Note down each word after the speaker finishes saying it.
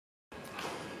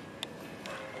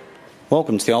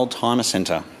Welcome to the Old Timer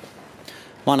Centre.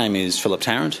 My name is Philip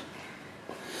Tarrant,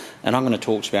 and I'm going to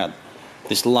talk to you about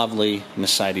this lovely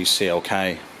Mercedes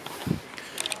CLK.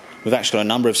 We've actually got a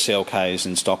number of CLKs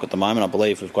in stock at the moment. I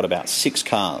believe we've got about 6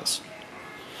 cars.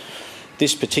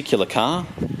 This particular car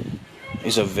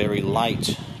is a very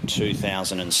late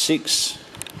 2006.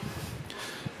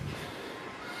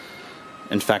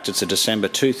 In fact, it's a December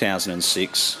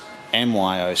 2006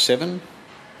 MY07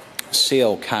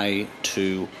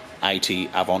 CLK280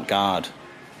 Avantgarde.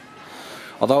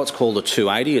 Although it's called a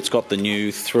 280, it's got the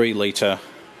new 3-litre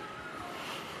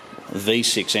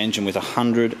V6 engine with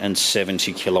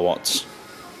 170 kilowatts.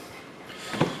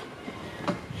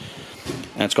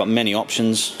 And it's got many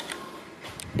options: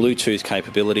 Bluetooth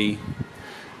capability,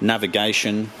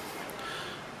 navigation,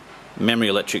 memory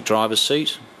electric driver's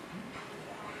seat,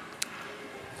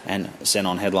 and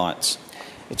xenon headlights.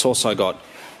 It's also got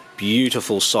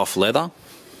beautiful soft leather.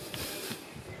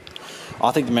 I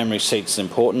think the memory seat's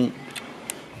important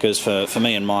because for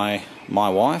me and my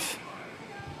wife,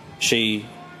 she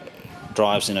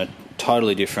drives in a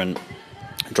totally different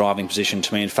driving position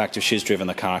to me. In fact, if she's driven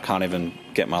the car, I can't even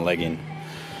get my leg in.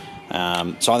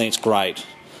 So I think it's great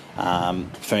for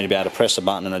me to be able to press a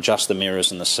button and adjust the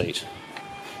mirrors in the seat.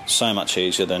 So much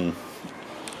easier than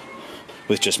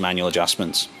with just manual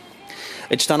adjustments.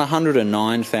 It's done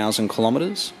 109,000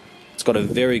 kilometres. It's got a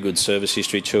very good service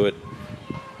history to it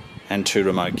and 2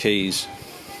 remote keys.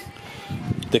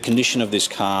 The condition of this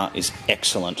car is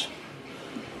excellent.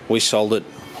 We sold it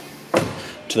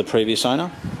to the previous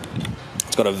owner.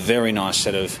 It's got a very nice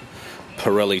set of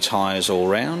Pirelli tyres all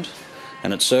round,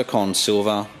 and it's zircon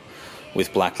silver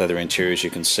with black leather interior, as you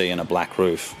can see, and a black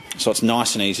roof. So it's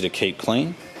nice and easy to keep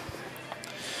clean.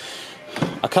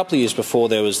 A couple of years before,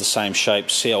 there was the same shape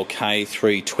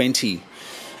CLK280,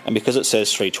 and because it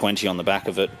says 320 on the back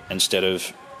of it instead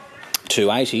of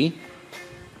 280,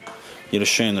 you'd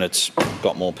assume that it's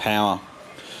got more power.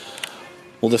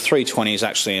 Well, the 320 is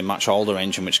actually a much older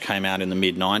engine which came out in the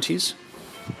mid-90s,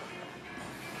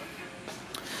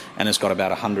 and it's got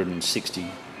about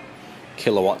 160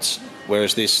 kilowatts,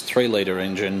 whereas this 3-litre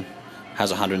engine has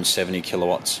 170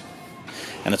 kilowatts.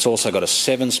 And it's also got a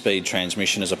 7-speed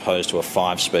transmission as opposed to a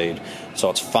 5-speed, so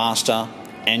it's faster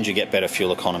and you get better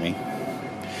fuel economy.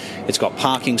 It's got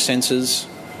parking sensors.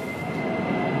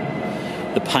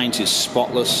 The paint is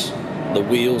spotless. The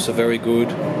wheels are very good.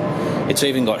 It's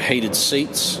even got heated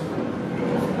seats.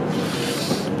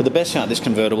 But the best thing about this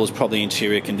convertible is probably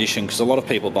interior condition, because a lot of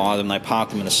people buy them, they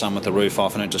park them in the sun with the roof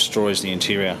off and it destroys the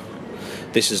interior.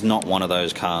 This is not one of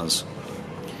those cars.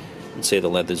 You can see the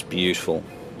leather's beautiful,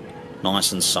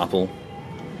 nice and supple.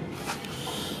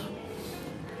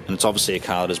 And it's obviously a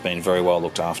car that has been very well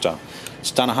looked after.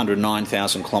 It's done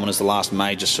 109,000 kilometres. The last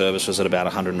major service was at about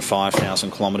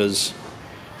 105,000 kilometres.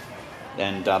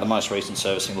 And the most recent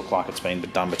servicing looked like it's been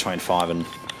done between 5 and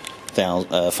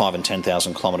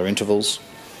 10,000 kilometre intervals.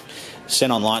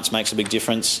 Xenon lights makes a big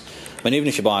difference. I mean, even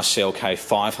if you buy a CLK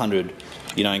 500,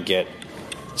 you don't get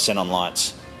xenon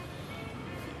lights.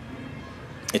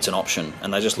 It's an option,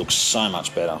 and they just look so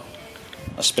much better,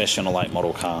 especially on a late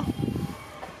model car.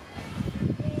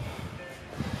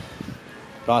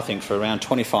 But I think for around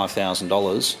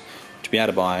 $25,000 to be able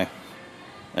to buy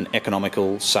an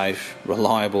economical, safe,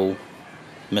 reliable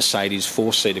Mercedes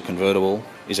 4-seater convertible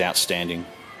is outstanding.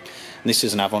 And this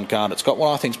is an Avantgarde. It's got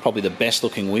what I think is probably the best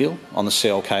looking wheel on the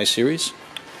CLK series,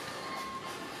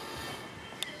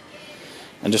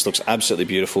 and just looks absolutely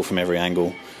beautiful from every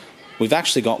angle. We've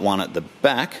actually got one at the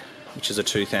back, which is a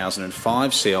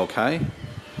 2005 CLK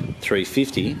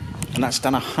 350, and that's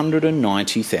done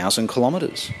 190,000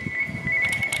 kilometres.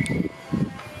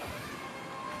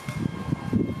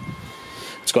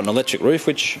 It's got an electric roof,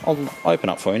 which I'll open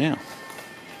up for you now.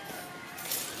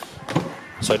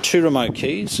 So 2 remote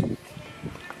keys,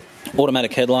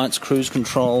 automatic headlights, cruise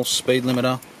control, speed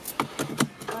limiter.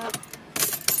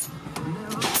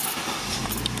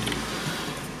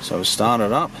 So we'll start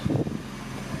it up.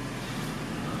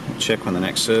 Check when the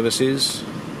next service is.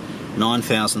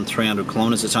 9,300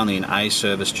 kilometres. It's only an A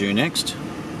service due next.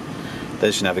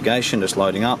 There's your navigation, just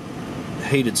loading up.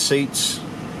 Heated seats.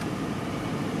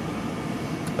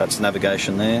 That's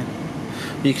navigation there.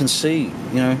 You can see,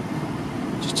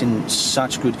 just in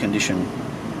such good condition.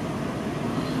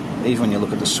 Even when you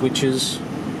look at the switches,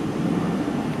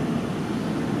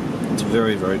 it's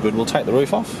very, very good. We'll take the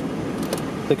roof off.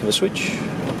 Click of a switch.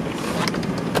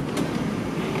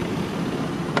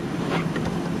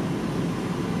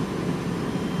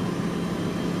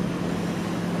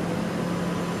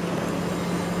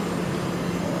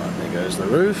 Alright, there goes the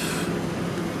roof.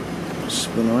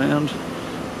 Spin around.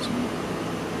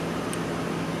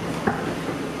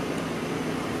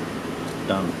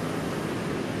 done.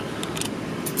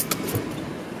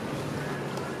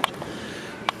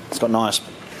 It's got nice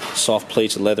soft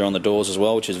pleated leather on the doors as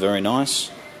well, which is very nice.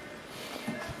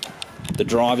 The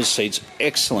driver's seat's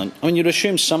excellent. I mean, you'd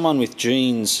assume someone with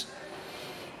jeans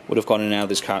would have gotten in and out of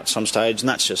this car at some stage, and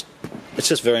it's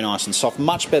just very nice and soft.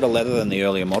 Much better leather than the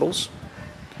earlier models.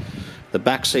 The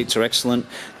back seats are excellent.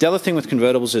 The other thing with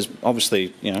convertibles is,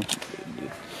 obviously, you know,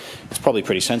 it's probably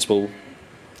pretty sensible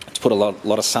to put a lot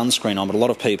of sunscreen on, but a lot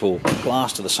of people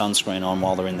plaster the sunscreen on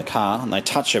while they're in the car, and they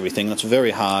touch everything, and it's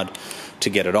very hard to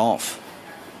get it off.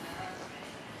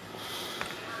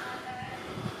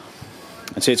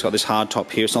 And see, it's got this hard top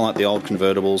here. It's not like the old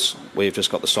convertibles where you've just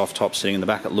got the soft top sitting in the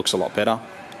back. It looks a lot better.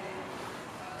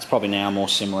 It's probably now more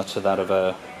similar to that of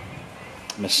a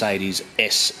Mercedes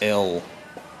SL.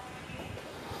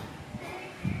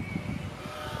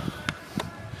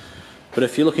 But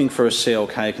if you're looking for a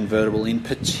CLK convertible in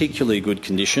particularly good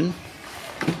condition,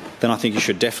 then I think you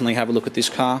should definitely have a look at this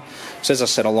car. So as I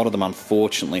said, a lot of them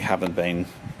unfortunately haven't been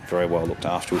very well looked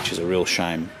after, which is a real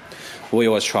shame. We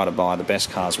always try to buy the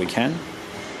best cars we can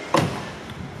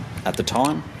at the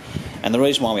time. And the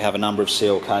reason why we have a number of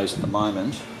CLKs at the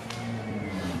moment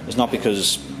is not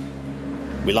because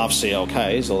we love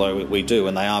CLKs, although we do,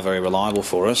 and they are very reliable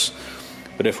for us.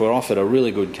 But if we're offered a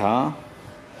really good car,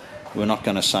 we're not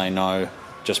going to say no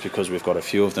just because we've got a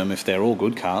few of them. If they're all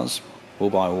good cars, we'll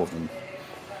buy all of them.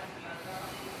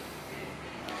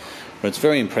 But it's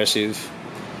very impressive.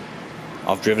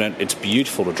 I've driven it. It's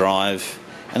beautiful to drive.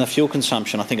 And the fuel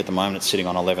consumption, I think at the moment it's sitting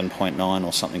on 11.9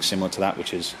 or something similar to that,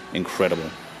 which is incredible.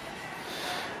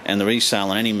 And the resale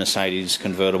on any Mercedes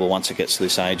convertible once it gets to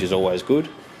this age is always good.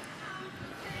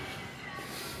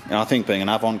 And I think being an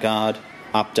Avantgarde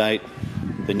update,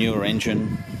 the newer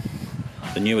engine,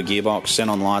 the newer gearbox,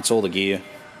 xenon lights, all the gear,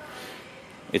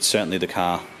 it's certainly the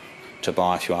car to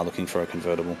buy if you are looking for a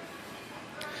convertible.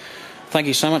 Thank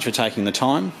you so much for taking the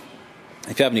time.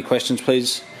 If you have any questions,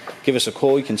 please give us a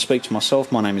call. You can speak to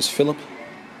myself. My name is Philip.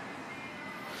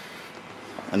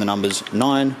 And the number's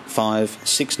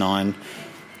 9569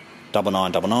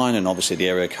 9999, and obviously the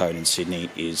area code in Sydney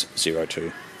is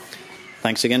 02.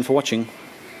 Thanks again for watching.